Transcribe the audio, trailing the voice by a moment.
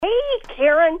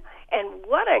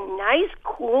a nice,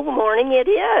 cool morning it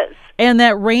is. And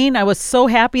that rain, I was so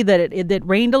happy that it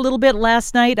rained a little bit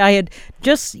last night.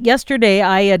 Yesterday,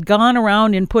 I had gone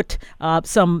around and put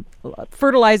some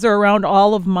fertilizer around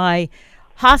all of my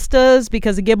hostas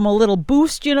because it gave them a little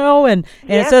boost, and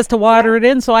it says to water it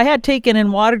in. So I had taken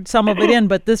and watered some of it in,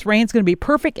 but this rain's going to be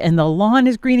perfect, and the lawn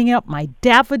is greening up. My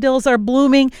daffodils are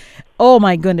blooming. Oh,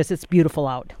 my goodness, it's beautiful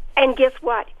out. And guess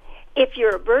what? If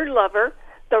you're a bird lover,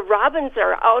 the robins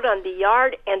are out on the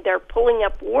yard, and they're pulling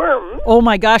up worms. Oh,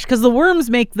 my gosh, because the worms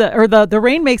the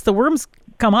rain makes the worms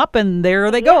come up, and there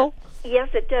they go. Yes,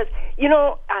 it does.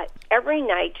 Every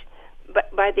night,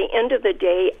 by the end of the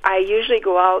day, I usually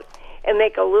go out and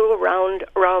make a little round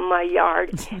around my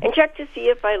yard and check to see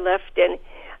if I left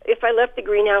the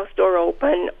greenhouse door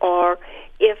open, or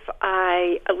if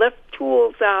I left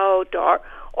tools out,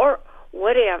 or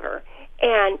whatever.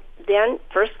 And then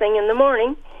first thing in the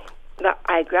morning,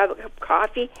 I grab a cup of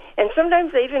coffee, and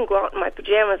sometimes I even go out in my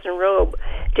pajamas and robe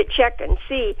to check and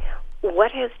see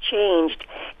what has changed.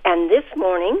 And this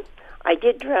morning, I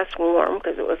did dress warm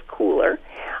because it was cooler.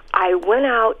 I went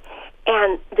out,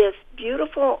 and this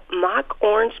beautiful mock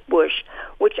orange bush,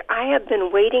 which I have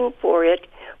been waiting for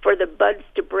the buds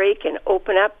to break and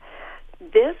open up.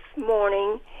 This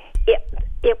morning,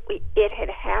 it had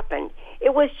happened.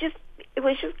 It was just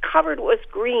covered with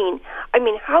green. I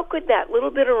mean, how could that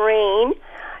little bit of rain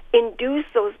induce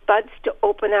those buds to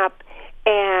open up?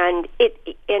 And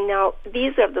now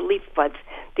these are the leaf buds.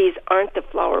 These aren't the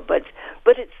flower buds.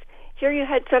 But here you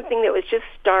had something that was just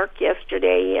stark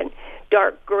yesterday and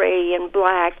dark gray and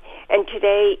black, and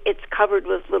today it's covered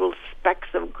with little specks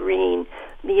of green,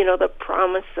 the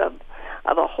promise of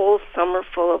a whole summer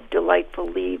full of delightful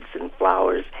leaves and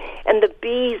flowers. And the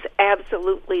bees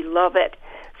absolutely love it.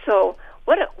 So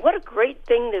what a great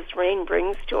thing this rain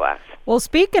brings to us. Well,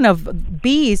 speaking of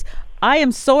bees, I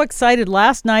am so excited.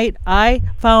 Last night, I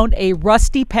found a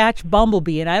rusty patch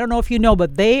bumblebee, and I don't know if you know,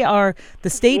 but they are the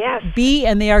state bee,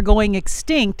 and they are going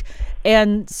extinct.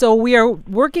 And so we are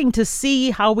working to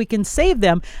see how we can save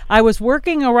them. I was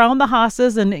working around the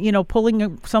hostas and,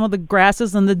 pulling some of the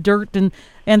grasses and the dirt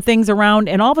and things around,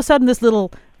 and all of a sudden this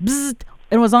little bzzz,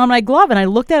 it was on my glove, and I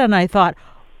looked at it and I thought,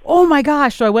 oh my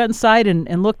gosh. So I went inside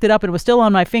and looked it up, and it was still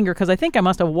on my finger because I think I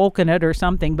must have woken it or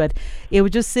something, but it was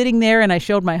just sitting there, and I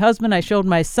showed my husband, I showed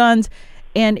my sons,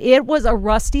 and it was a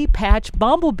rusty patch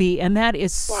bumblebee, and that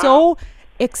is so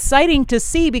exciting to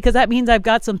see because that means I've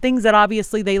got some things that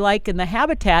obviously they like in the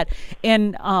habitat.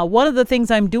 And one of the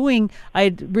things I'm doing,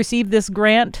 I received this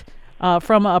grant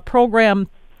from a program,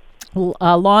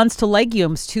 Lawns to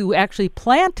Legumes, to actually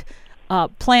plant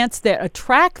plants that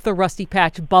attract the rusty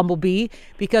patch bumblebee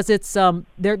because it's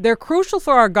they're crucial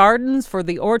for our gardens, for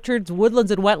the orchards, woodlands,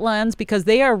 and wetlands because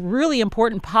they are really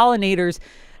important pollinators.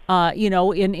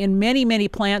 In many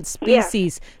plant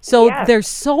species. So they're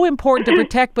so important to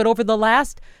protect. But over the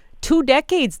last 2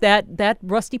 decades, that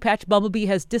rusty patch bumblebee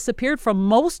has disappeared from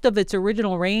most of its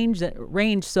original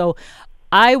range. So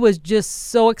I was just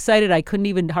so excited I couldn't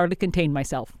even hardly contain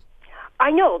myself.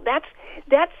 I know. That's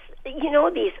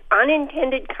these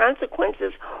unintended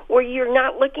consequences where you're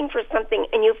not looking for something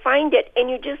and you find it and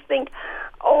you just think,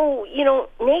 oh,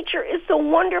 nature is so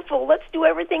wonderful. Let's do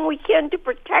everything we can to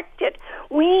protect it.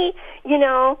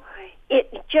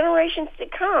 Generations to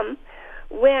come,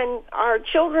 when our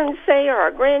children say, or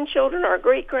our grandchildren, our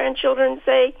great-grandchildren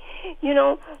say,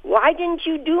 why didn't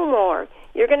you do more?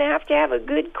 You're going to have a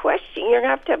good question. You're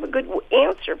going to have a good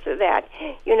answer for that,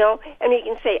 And you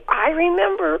can say, I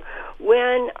remember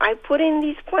when I put in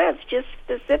these plants just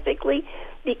specifically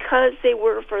because they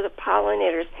were for the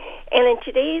pollinators. And in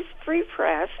today's free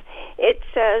press, it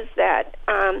says that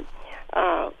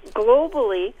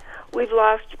globally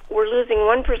we're losing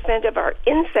 1% of our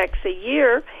insects a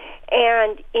year,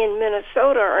 and in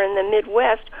Minnesota or in the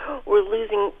Midwest, we're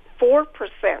losing 4%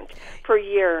 per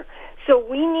year. So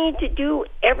we need to do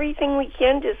everything we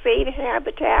can to save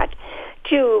habitat,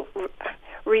 to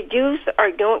reduce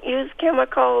or don't use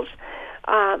chemicals,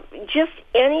 just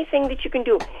anything that you can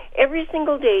do. Every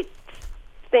single day,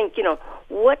 think,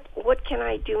 what can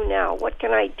I do now? What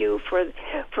can I do for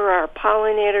our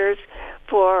pollinators,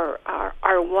 for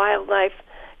our wildlife,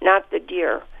 not the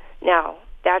deer? Now,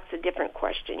 that's a different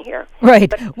question here. Right.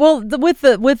 But,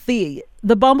 with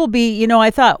the bumblebee,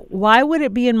 I thought, why would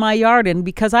it be in my yard? And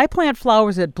because I plant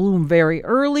flowers that bloom very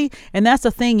early, and that's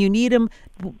the thing, you need them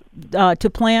to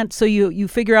plant, so you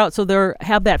figure out, so they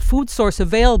have that food source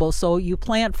available. So you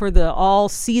plant for the all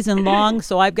season long.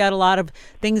 So I've got a lot of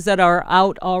things that are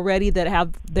out already that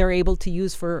they're able to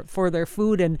use for their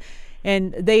food. And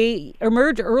and they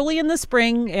emerge early in the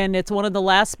spring, and it's one of the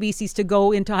last species to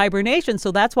go into hibernation.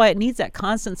 So that's why it needs that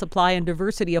constant supply and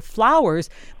diversity of flowers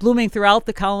blooming throughout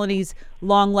the colony's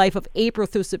long life of April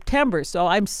through September. So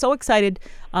I'm so excited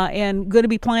and going to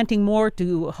be planting more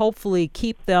to hopefully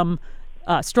keep them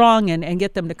strong and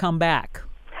get them to come back.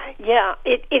 Yeah,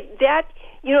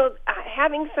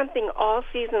 having something all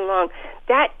season long,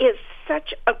 that is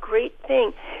such a great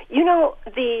thing.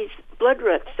 These blood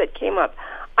roots that came up,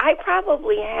 I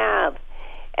probably have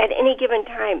at any given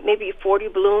time maybe 40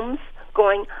 blooms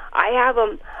going. I have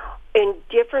them in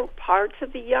different parts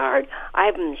of the yard. I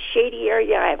have them in the shady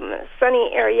area. I have them in the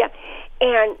sunny area.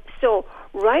 And so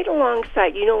right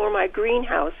alongside, where my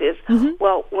greenhouse is,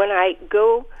 well, when I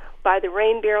go by the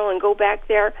rain barrel and go back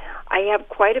there, I have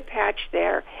quite a patch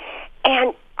there.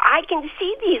 And I can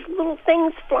see these little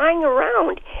things flying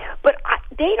around, but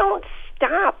they don't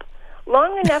stop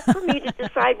long enough for me to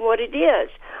decide what it is.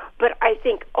 But I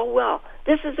think, oh, well,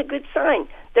 this is a good sign.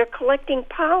 They're collecting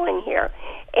pollen here.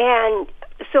 And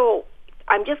so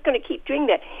I'm just going to keep doing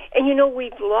that. And,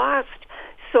 we've lost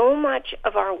so much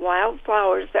of our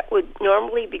wildflowers that would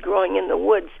normally be growing in the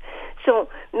woods. So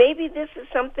maybe this is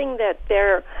something that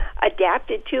they're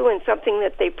adapted to and something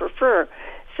that they prefer.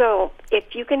 So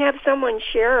if you can have someone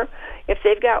share if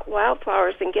they've got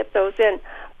wildflowers and get those in,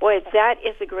 boy, that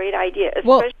is a great idea.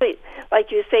 Especially,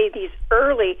 like you say, these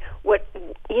early,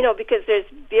 because there's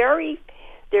very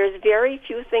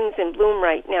few things in bloom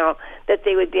right now that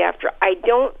they would be after. I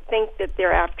don't think that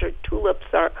they're after tulips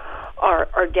or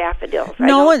daffodils.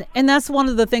 No, and that's one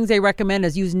of the things they recommend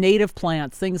is use native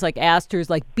plants, things like asters,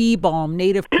 like bee balm,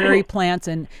 native prairie plants,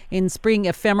 and in spring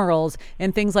ephemerals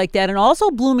and things like that. And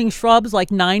also blooming shrubs like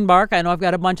ninebark. I know I've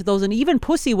got a bunch of those, and even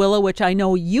pussy willow, which I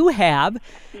know you have.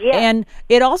 Yeah. And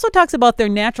it also talks about their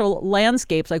natural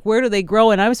landscapes, like where do they grow?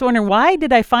 And I was wondering, why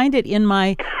did I find it in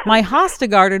my hosta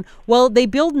garden? Well, they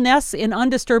build nests in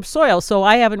undisturbed soil, so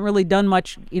I haven't really done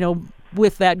much,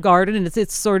 with that garden, and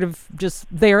it's sort of just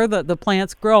there, the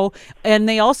plants grow. And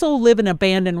they also live in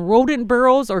abandoned rodent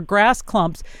burrows or grass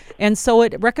clumps, and so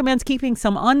it recommends keeping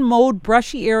some unmowed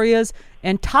brushy areas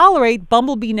and tolerate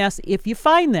bumblebee nests if you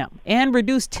find them, and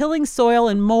reduce tilling soil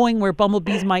and mowing where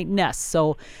bumblebees might nest.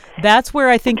 So that's where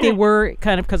I think they were,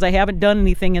 kind of, because I haven't done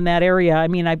anything in that area. I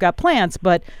mean, I've got plants,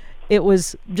 but it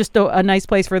was just a nice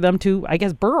place for them to, I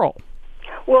guess, burrow.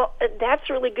 Well, that's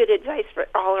really good advice for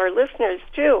all our listeners,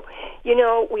 too.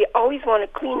 We always want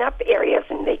to clean up areas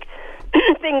and make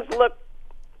things look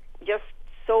just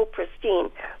so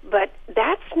pristine, but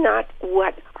that's not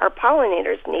what our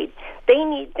pollinators need. They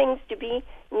need things to be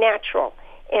natural,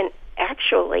 and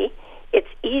actually, it's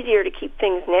easier to keep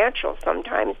things natural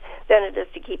sometimes than it is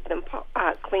to keep them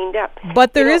cleaned up.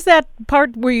 But there is that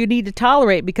part where you need to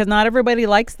tolerate, because not everybody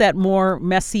likes that more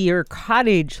messier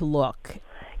cottage look.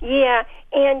 Yeah,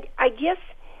 and I guess,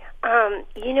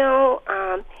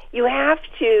 you have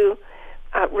to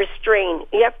restrain.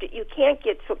 You can't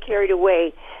get so carried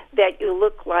away that you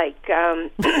look like,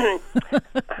 I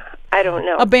don't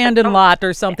know. Abandoned lot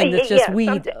or something that's just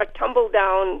weed. A tumble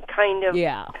down kind of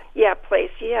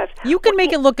place, yes. You can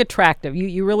make it look attractive.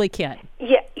 You really can.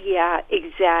 Yeah,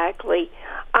 exactly.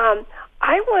 I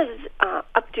was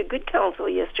up to Good Counsel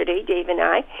yesterday, Dave and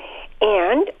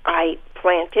I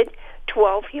planted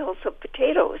 12 hills of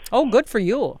potatoes. Oh, good for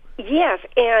you. Yes,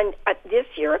 and this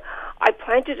year I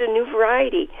planted a new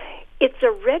variety. It's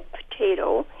a red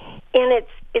potato, and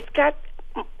it's got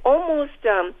almost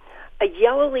a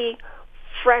yellowy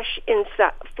flesh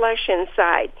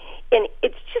inside, and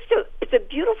it's a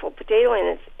beautiful potato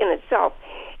in itself.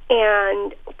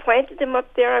 And planted them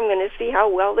up there. I'm going to see how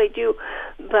well they do.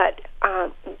 But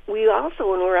we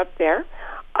also, when we're up there,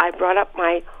 I brought up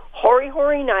my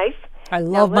hori knife. I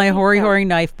love my hori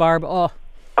knife, Barb. Oh,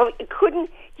 it couldn't.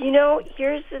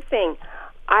 Here's the thing.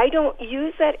 I don't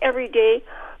use that every day,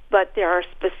 but there are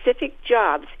specific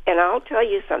jobs, and I'll tell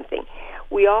you something.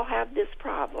 We all have this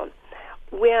problem.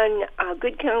 When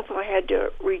Good Counsel had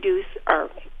to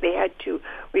they had to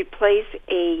replace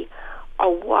a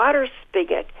water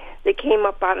spigot that came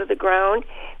up out of the ground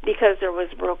because there was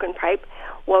a broken pipe.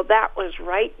 Well, that was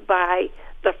right by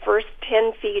the first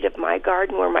 10 feet of my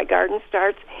garden, where my garden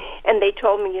starts, and they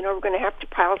told me, we're going to have to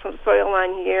pile some soil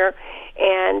on here,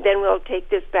 and then we'll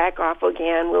take this back off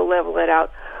again, we'll level it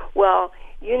out. Well,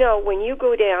 when you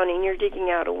go down and you're digging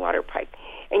out a water pipe,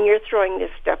 and you're throwing this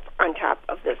stuff on top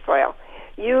of the soil,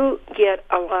 you get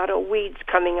a lot of weeds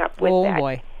coming up with that. Oh,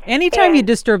 boy. Anytime you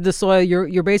disturb the soil,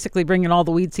 you're basically bringing all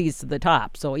the weed seeds to the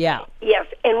top, so yeah. Yes,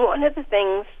 and one of the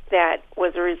things that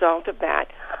was a result of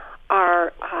that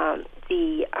are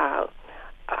the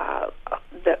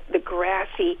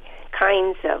grassy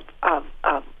kinds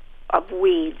of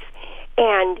weeds.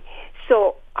 And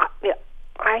so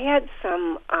I had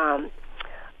some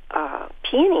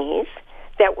peonies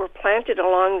that were planted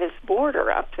along this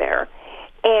border up there,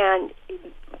 and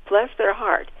bless their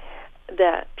heart,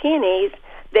 the peonies,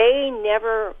 they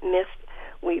never missed.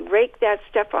 We raked that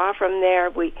stuff off from there.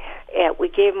 We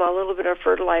gave them a little bit of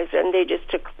fertilizer, and they just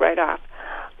took right off.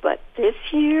 But this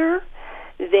year,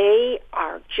 they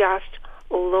are just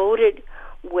loaded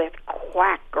with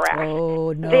quackgrass.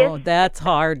 Oh no, that's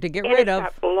hard to get rid of.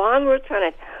 It's got long roots on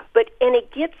it, and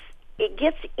it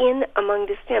gets in among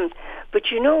the stems. But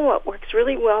you know what works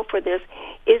really well for this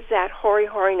is that hori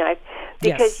knife,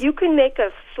 because you can make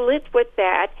a slit with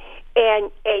that,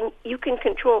 and you can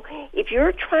control. If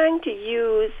you're trying to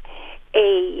use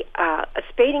a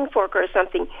spading fork or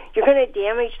something, you're going to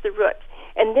damage the roots.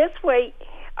 And this way,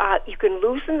 you can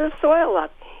loosen the soil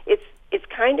up. It's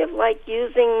kind of like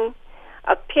using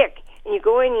a pick, and you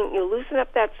go in and you loosen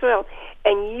up that soil,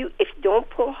 and if you don't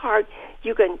pull hard,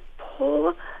 you can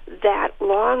pull that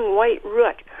long white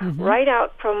root right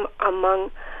out from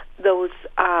among those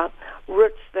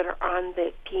roots that are on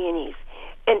the peonies.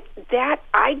 And that,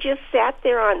 I just sat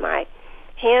there on my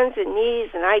hands and knees,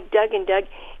 and I dug and dug,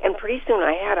 and pretty soon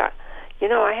I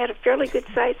had a fairly good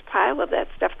sized pile of that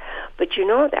stuff. But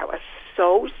that was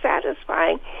so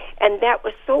satisfying, and that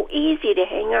was so easy to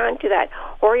hang on to that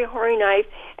hori knife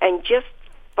and just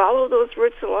follow those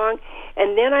roots along.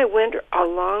 And then I went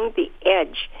along the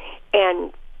edge,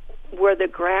 and where the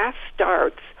grass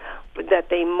starts that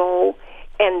they mow,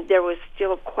 and there was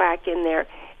still quack in there,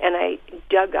 and I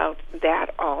dug out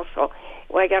that also.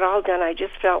 When I got all done, I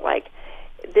just felt like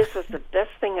this was the best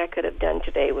thing I could have done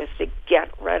today, was to get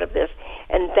rid of this.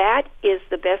 And that is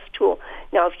the best tool.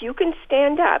 Now, if you can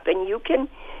stand up and you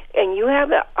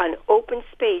have an open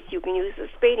space, you can use a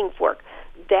spading fork.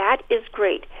 That is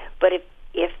great. But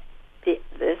if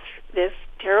this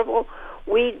terrible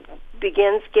weed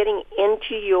begins getting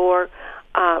into your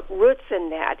roots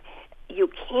and that, you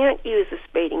can't use a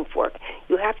spading fork.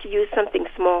 You have to use something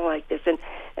small like this. And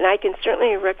I can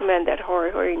certainly recommend that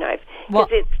hori knife,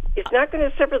 because it's not going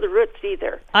to sever the roots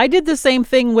either. I did the same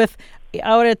thing with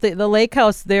out at the lake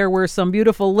house. There were some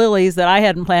beautiful lilies that I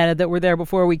hadn't planted that were there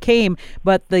before we came,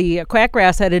 but the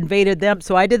quackgrass had invaded them.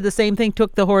 So I did the same thing,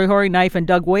 took the hori knife and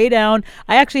dug way down.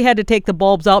 I actually had to take the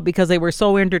bulbs out because they were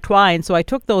so intertwined. So I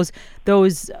took those,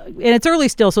 and it's early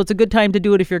still, so it's a good time to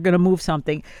do it if you're going to move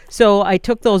something. So I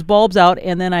took those bulbs out,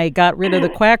 and then I got rid of the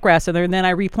quackgrass in there, and then I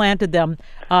replanted them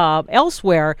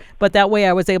elsewhere. But that way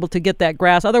I was able to get that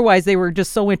grass. Otherwise, they were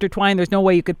just so intertwined, there's no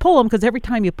way you could pull them, because every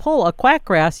time you pull a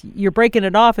quackgrass, you're breaking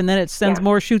it off, and then it sends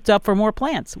more shoots up for more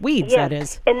plants. Weeds, that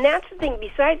is. And that's the thing.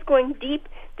 Besides going deep,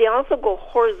 they also go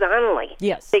horizontally.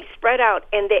 Yes. They spread out,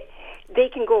 and they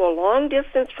can go a long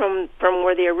distance from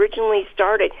where they originally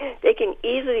started. They can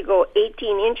easily go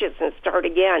 18 inches and start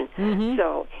again.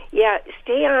 So,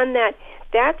 stay on that.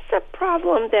 That's a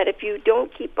problem that if you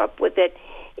don't keep up with it,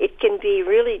 it can be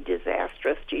really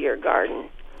disastrous to your garden.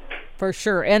 For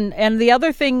sure. And the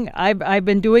other thing I've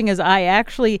been doing is I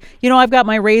actually, I've got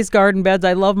my raised garden beds.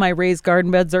 I love my raised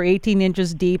garden beds. They're 18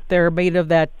 inches deep. They're made of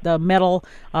that metal,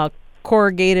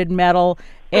 corrugated metal.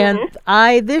 And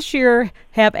I, this year,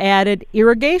 have added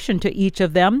irrigation to each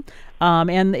of them.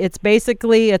 And it's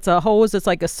a hose. It's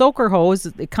like a soaker hose.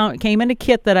 It came in a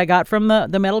kit that I got from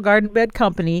the Metal Garden Bed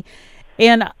Company.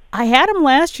 And I had them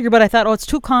last year, but I thought, it's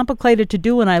too complicated to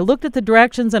do. And I looked at the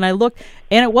directions, and and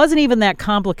it wasn't even that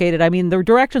complicated. I mean, the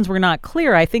directions were not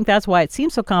clear. I think that's why it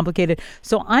seems so complicated.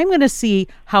 So I'm going to see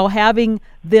how having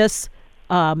these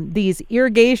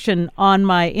irrigation in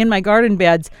my garden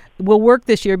beds will work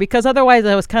this year, because otherwise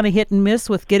I was kind of hit and miss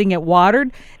with getting it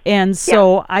watered. And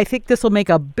so I think this will make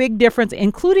a big difference,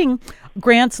 including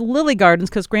Grant's lily gardens,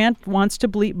 because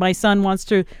my son wants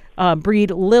to breed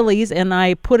lilies, and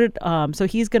I put it, so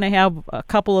he's going to have a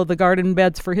couple of the garden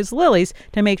beds for his lilies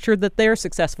to make sure that they're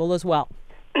successful as well.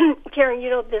 Karen,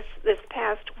 this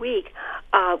past week,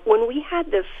 when we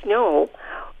had the snow,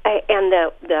 and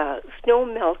the snow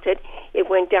melted, it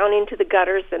went down into the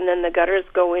gutters, and then the gutters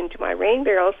go into my rain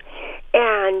barrels.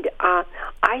 And I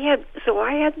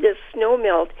had this snow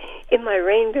melt in my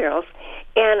rain barrels,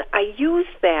 and I used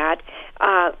that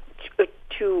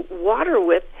to water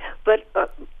with. But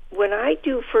when I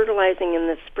do fertilizing in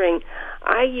the spring,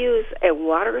 I use a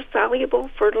water-soluble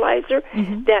fertilizer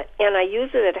and I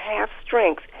use it at half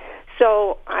strength.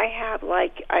 So I have,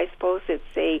 I suppose it's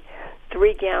a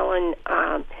 3-gallon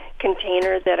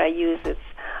container that I use. It's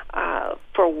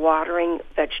for watering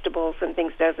vegetables and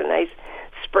things. It has a nice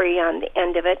spray on the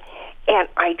end of it. And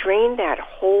I drained that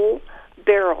whole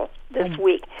barrel this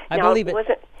week. I believe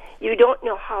it. you don't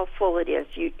know how full it is.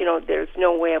 You know, there's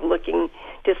no way of looking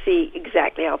to see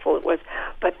exactly how full it was.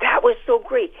 But that was so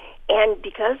great. And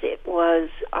because it was,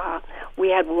 we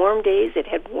had warm days, it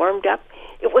had warmed up,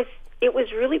 it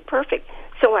was really perfect.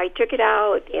 So I took it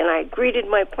out, and I greeted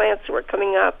my plants who were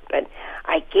coming up, and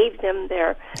I gave them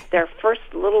their first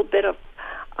little bit of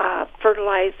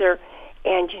fertilizer,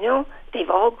 and, you know,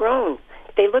 they've all grown.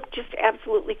 They look just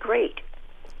absolutely great.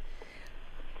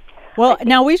 Well,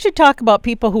 now we should talk about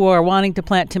people who are wanting to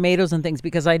plant tomatoes and things,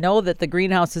 because I know that the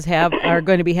greenhouses are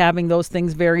going to be having those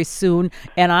things very soon.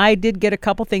 And I did get a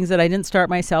couple things that I didn't start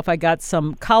myself. I got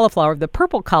some cauliflower, the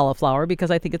purple cauliflower,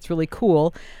 because I think it's really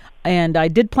cool. And I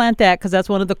did plant that because that's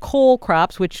one of the coal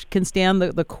crops, which can stand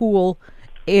the cool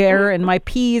air. And my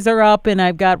peas are up, and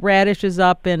I've got radishes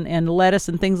up, and lettuce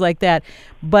and things like that.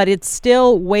 But it's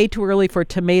still way too early for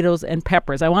tomatoes and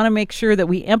peppers. I want to make sure that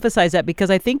we emphasize that, because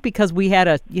I think because we had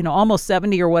a almost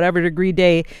 70 or whatever degree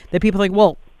day, that people think,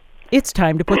 well, it's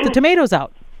time to put the tomatoes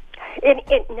out.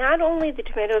 It not only the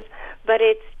tomatoes, but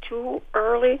it's too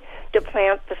early to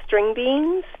plant the string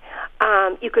beans.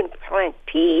 You can plant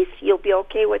peas; you'll be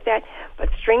okay with that. But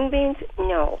string beans,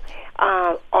 no.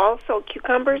 Also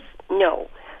cucumbers, no.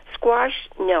 Squash,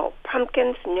 no.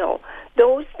 Pumpkins, no.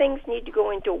 Those things need to go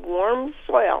into warm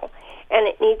soil, and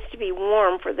it needs to be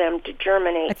warm for them to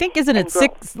germinate. I think, isn't it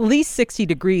at least 60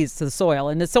 degrees to the soil?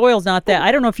 And the soil's not that.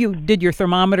 I don't know if you did your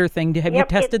thermometer thing. Have you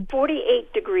tested? It's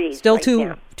 48 degrees. Still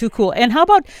right too cool. And how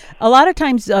about, a lot of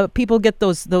times people get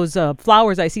those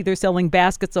flowers. I see they're selling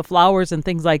baskets of flowers and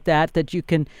things like that you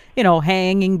can,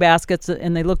 hanging baskets,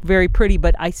 and they look very pretty.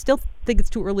 But I still think it's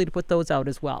too early to put those out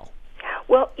as well.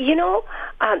 Well,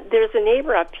 there's a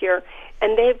neighbor up here,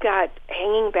 and they've got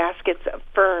hanging baskets of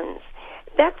ferns.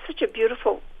 That's such a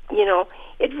beautiful,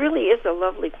 it really is a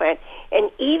lovely plant.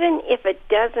 And even if it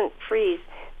doesn't freeze,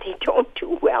 they don't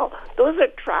do well. Those are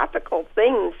tropical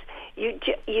things. You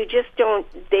just don't.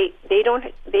 They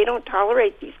don't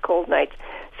tolerate these cold nights.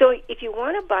 So if you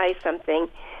want to buy something,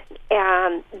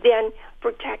 then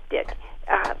protect it.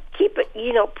 Keep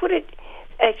it. Put it.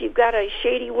 If you've got a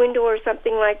shady window or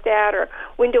something like that, or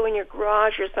window in your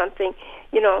garage or something,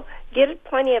 get it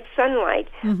plenty of sunlight.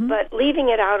 Mm-hmm. But leaving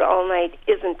it out all night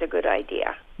isn't a good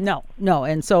idea. No.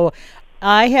 And so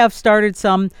I have started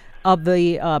some of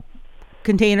the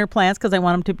container plants because I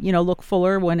want them to, look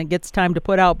fuller when it gets time to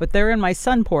put out. But they're in my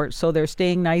sun porch, so they're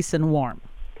staying nice and warm.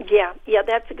 Yeah,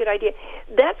 that's a good idea.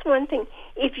 That's one thing.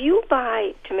 If you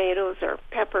buy tomatoes or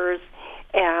peppers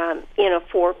in a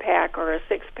 4-pack or a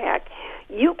 6-pack,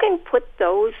 you can put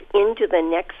those into the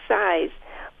next size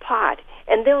pot,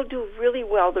 and they'll do really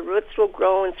well. The roots will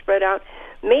grow and spread out.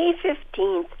 May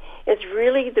 15th is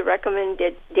really the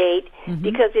recommended date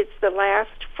because it's the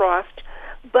last frost.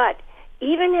 But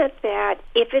even at that,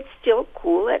 if it's still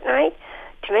cool at night,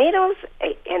 tomatoes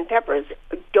and peppers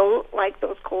don't like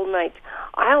those cold nights.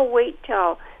 I'll wait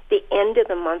till the end of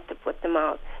the month to put them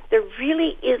out. There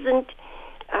really isn't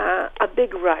a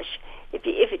big rush.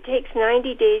 If it takes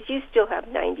 90 days, you still have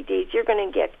 90 days. You're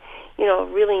going to get,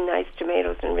 really nice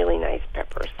tomatoes and really nice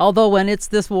peppers. Although when it's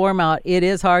this warm out, it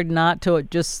is hard not to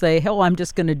just say, oh, I'm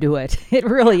just going to do it. It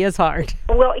really is hard.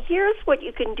 Well, here's what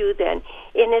you can do then,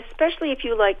 and especially if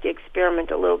you like to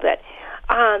experiment a little bit,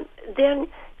 then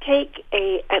take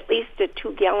at least a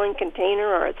 2-gallon container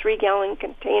or a 3-gallon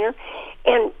container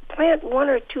and plant 1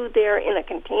 or 2 there in a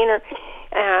container.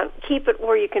 Keep it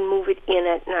where you can move it in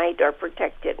at night or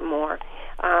protect it more.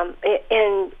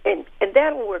 And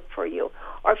that'll work for you.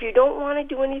 Or if you don't want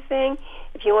to do anything,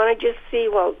 if you want to just see,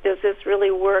 well, does this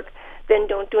really work, then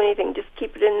don't do anything. Just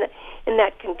keep it in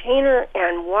that container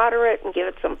and water it and give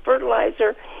it some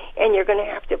fertilizer. And you're going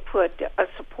to have to put a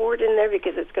support in there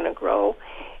because it's going to grow.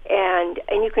 And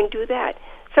you can do that.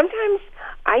 Sometimes,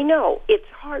 I know, it's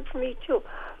hard for me too.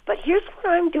 But here's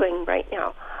what I'm doing right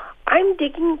now. I'm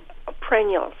digging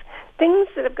perennials, things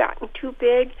that have gotten too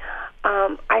big.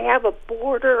 I have a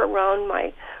border around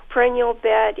my perennial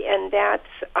bed, and that's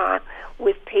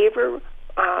with paver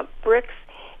bricks.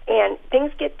 And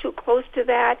things get too close to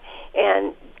that,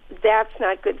 and that's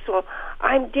not good. So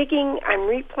I'm digging, I'm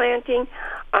replanting,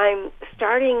 I'm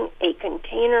starting a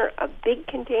container, a big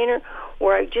container,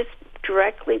 where I just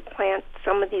directly plant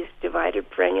some of these divided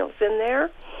perennials in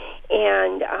there,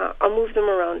 and I'll move them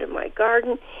around in my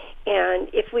garden. And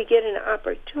if we get an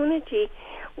opportunity,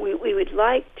 we would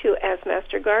like to, as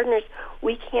master gardeners,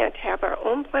 we can't have our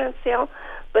own plant sale,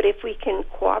 but if we can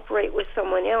cooperate with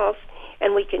someone else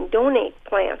and we can donate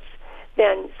plants,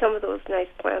 then some of those nice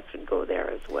plants would go there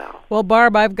as well. Well,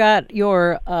 Barb, I've got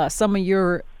some of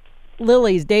your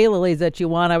lilies, daylilies that you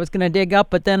want. I was going to dig up,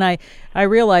 but then I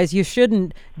realized you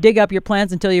shouldn't dig up your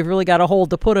plants until you've really got a hole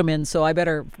to put them in. So I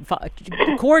better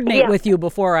coordinate with you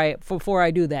before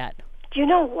I do that. Do you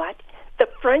know what? The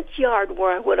front yard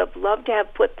where I would have loved to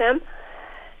have put them,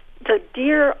 the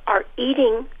deer are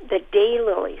eating the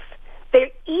daylilies.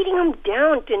 They're eating them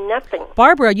down to nothing.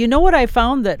 Barbara, you know what I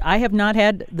found that I have not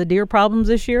had the deer problems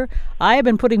this year? I have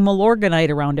been putting Milorganite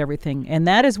around everything, and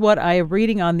that is what I am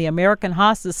reading on the American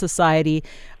Hospice Society.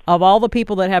 Of all the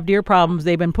people that have deer problems,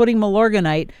 they've been putting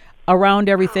Milorganite around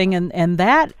everything, and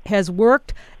that has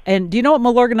worked. And do you know what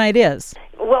Milorganite is?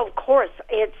 Well, of course,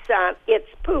 it's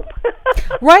poop.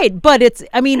 Right, but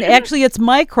actually it's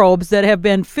microbes that have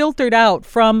been filtered out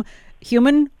from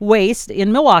human waste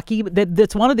in Milwaukee.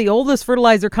 That's one of the oldest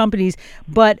fertilizer companies,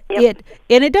 but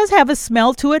it does have a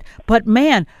smell to it. But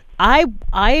man, I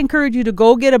encourage you to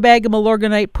go get a bag of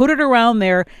Milorganite, put it around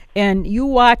there, and you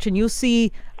watch and you'll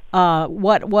see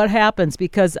what happens,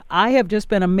 because I have just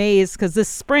been amazed. Because this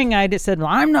spring I just said, well,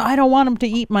 I don't want them to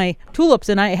eat my tulips,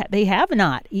 and they have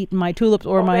not eaten my tulips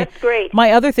or my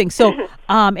other things. So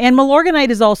and Milorganite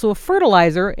is also a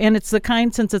fertilizer, and it's the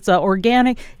kind, since it's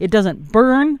organic, it doesn't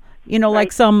burn,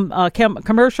 like some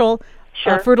commercial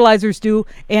fertilizers do,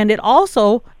 and it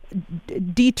also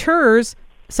deters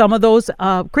some of those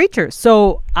creatures.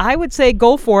 So I would say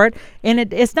go for it. And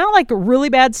it's not like a really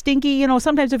bad stinky.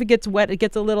 Sometimes if it gets wet, it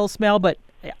gets a little smell, but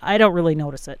I don't really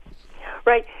notice it.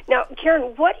 Right. Now,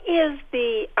 Karen, what is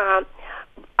the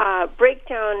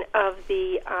breakdown of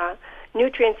the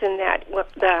nutrients in that,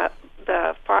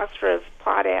 the phosphorus,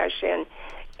 potash, and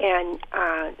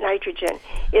nitrogen?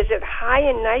 Is it high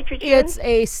in nitrogen? It's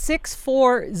a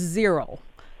 6-4-0.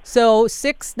 So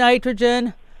 6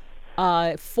 nitrogen,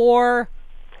 4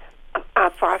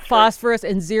 phosphorus,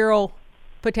 and 0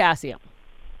 potassium.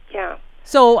 Yeah.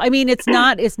 So it's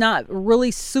not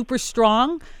really super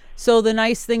strong. So the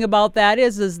nice thing about that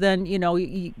is then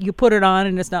you put it on,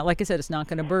 and it's not, like I said, it's not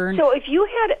going to burn. So if you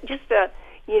had just a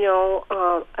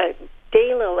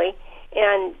daylily,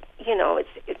 and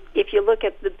if you look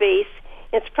at the base,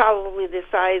 it's probably the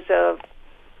size of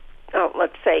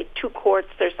let's say 2 quarts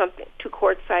or something, 2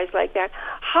 quart size like that.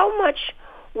 How much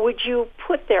would you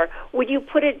put there? Would you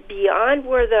put it beyond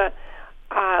where the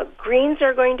greens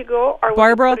are going to go? Or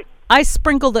Barbara, I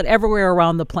sprinkled it everywhere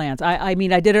around the plants. I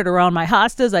did it around my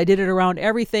hostas. I did it around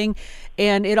everything.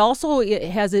 And it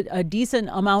has a decent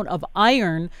amount of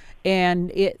iron,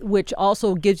 and which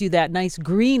also gives you that nice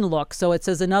green look. So it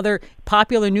says another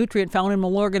popular nutrient found in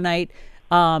Milorganite,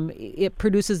 it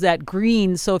produces that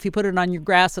green. So if you put it on your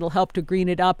grass, it'll help to green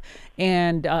it up.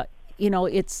 And,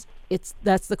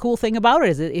 that's the cool thing about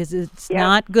it is it's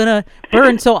not gonna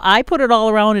burn. So I put it all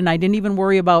around, and I didn't even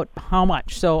worry about how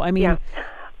much. So I'm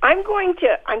going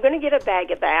to get a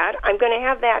bag of that. I'm going to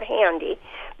have that handy,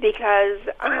 because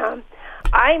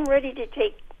I'm ready to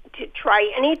try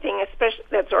anything, especially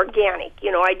that's organic.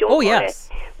 I don't want to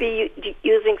be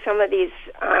using some of these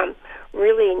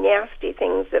really nasty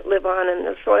things that live on in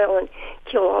the soil and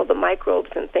kill all the microbes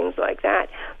and things like that.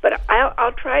 But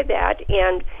I'll try that,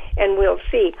 and we'll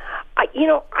see.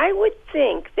 I would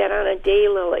think that on a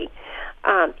daylily,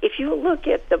 if you look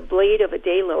at the blade of a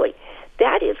daylily,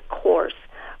 that is coarse.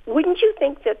 Wouldn't you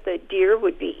think that the deer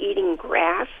would be eating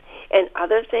grass and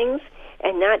other things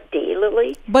and not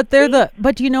daylily? But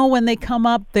when they come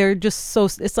up, they're just so,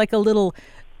 it's like a little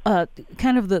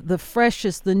kind of the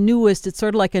freshest, the newest. It's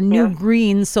sort of like a new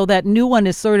green. So that new one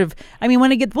is sort of,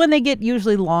 when they get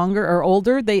usually longer or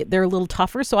older, they're a little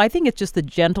tougher. So I think it's just the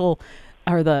gentle,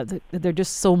 or they're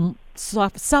just so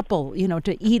supple,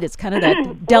 to eat. It's kind of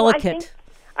that delicate.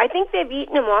 I think they've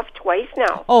eaten them off twice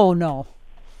now. Oh no.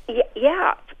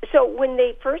 Yeah. So when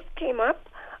they first came up,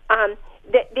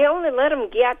 they only let them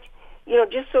get,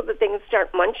 just so that they can start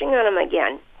munching on them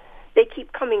again. They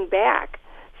keep coming back.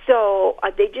 So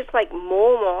they just mow them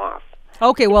off.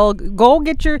 Okay, well, go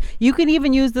get you can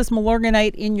even use this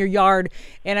Milorganite in your yard.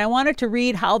 And I wanted to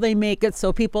read how they make it,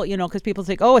 so people, because people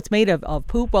think, oh, it's made of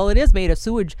poop. Well, it is made of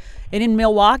sewage. And in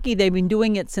Milwaukee, they've been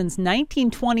doing it since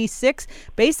 1926.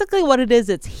 Basically what it is,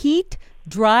 it's heat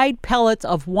dried pellets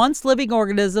of once living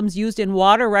organisms used in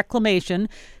water reclamation.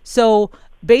 So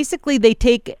basically they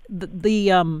take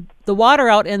the water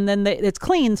out, and then it's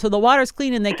clean. So the water's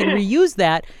clean, and they can reuse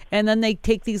that. And then they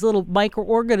take these little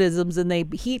microorganisms and they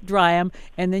heat dry them,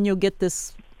 and then you'll get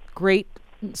this great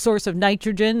source of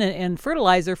nitrogen and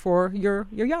fertilizer for your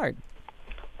yard.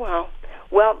 Wow.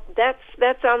 Well,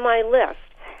 that's on my list.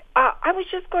 I was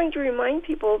just going to remind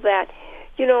people that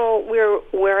we're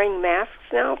wearing masks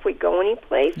now if we go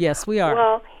anyplace. Yes, we are.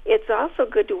 Well, it's also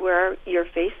good to wear your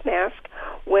face mask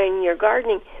when you're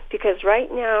gardening, because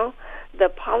right now the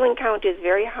pollen count is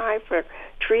very high for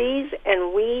trees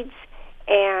and weeds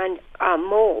and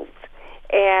molds,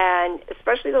 and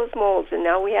especially those molds. And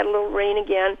now we had a little rain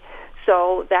again,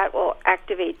 so that will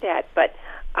activate that. But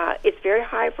it's very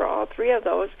high for all three of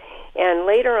those. And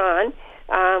later on,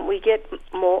 we get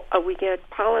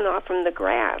pollen off from the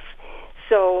grass.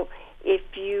 So if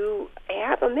you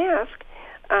have a mask,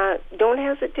 don't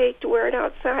hesitate to wear it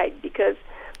outside, because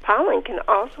pollen can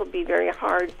also be very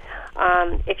hard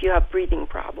if you have breathing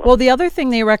problems. Well, the other thing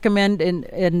they recommend,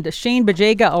 and Shane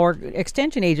Bajega, our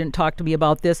extension agent, talked to me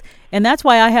about this, and that's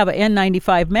why I have an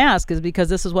N95 mask, is because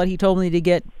this is what he told me to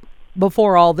get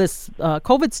before all this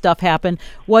COVID stuff happened,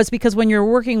 was because when you're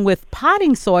working with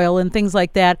potting soil and things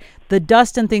like that, the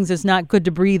dust and things is not good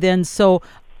to breathe in. So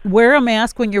wear a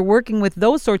mask when you're working with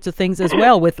those sorts of things as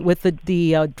well, with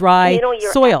the dry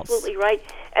you're soils. Absolutely right.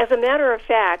 As a matter of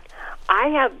fact, I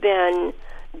have been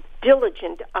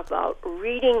diligent about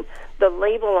reading the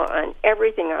label on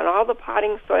everything, on all the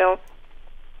potting soil,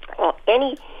 or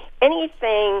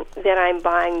anything that I'm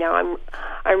buying now.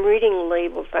 I'm reading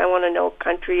labels. I want to know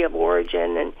country of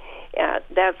origin, and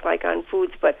that's like on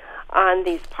foods, but on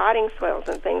these potting soils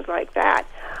and things like that.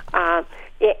 And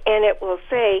it will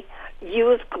say,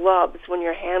 use gloves when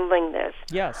you're handling this.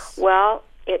 Yes. Well,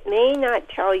 it may not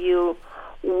tell you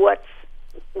what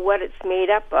it's made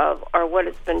up of or what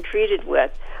it's been treated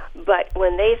with, but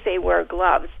when they say wear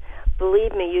gloves,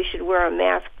 believe me, you should wear a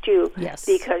mask too. Yes.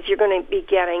 Because you're going to be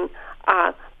getting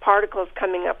particles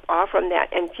coming up off from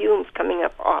that and fumes coming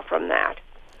up off from that.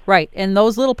 Right, and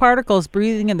those little particles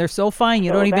breathing in, they're so fine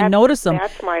you don't even notice them.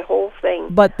 That's my whole thing.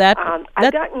 But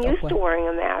I've gotten used to wearing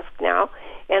a mask now,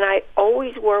 and I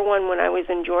always wore one when I was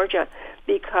in Georgia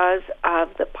because of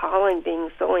the pollen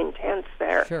being so intense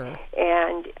there. Sure.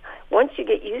 And once you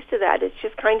get used to that, it's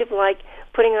just kind of like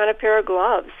putting on a pair of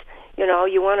gloves. You know,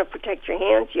 you want to protect your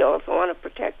hands, you also want to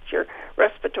protect your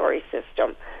respiratory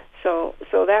system. So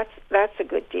that's a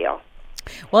good deal.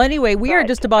 Well, anyway, we are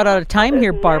just about out of time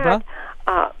here, Barbara.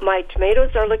 My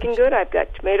tomatoes are looking good. I've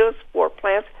got tomatoes, 5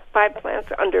 plants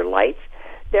under lights.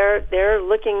 They're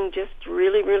looking just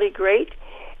really, really great.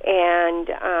 And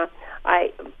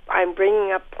I'm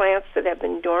bringing up plants that have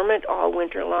been dormant all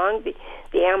winter long,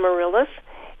 the amaryllis,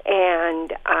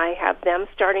 and I have them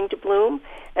starting to bloom,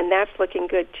 and that's looking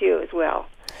good too as well.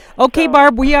 Okay, so,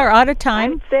 Barb, we are out of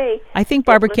time. I think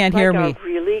Barbara can't hear me. It's a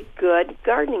really good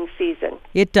gardening season.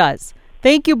 It does.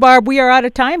 Thank you, Barb. We are out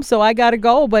of time, so I got to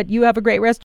go, but you have a great rest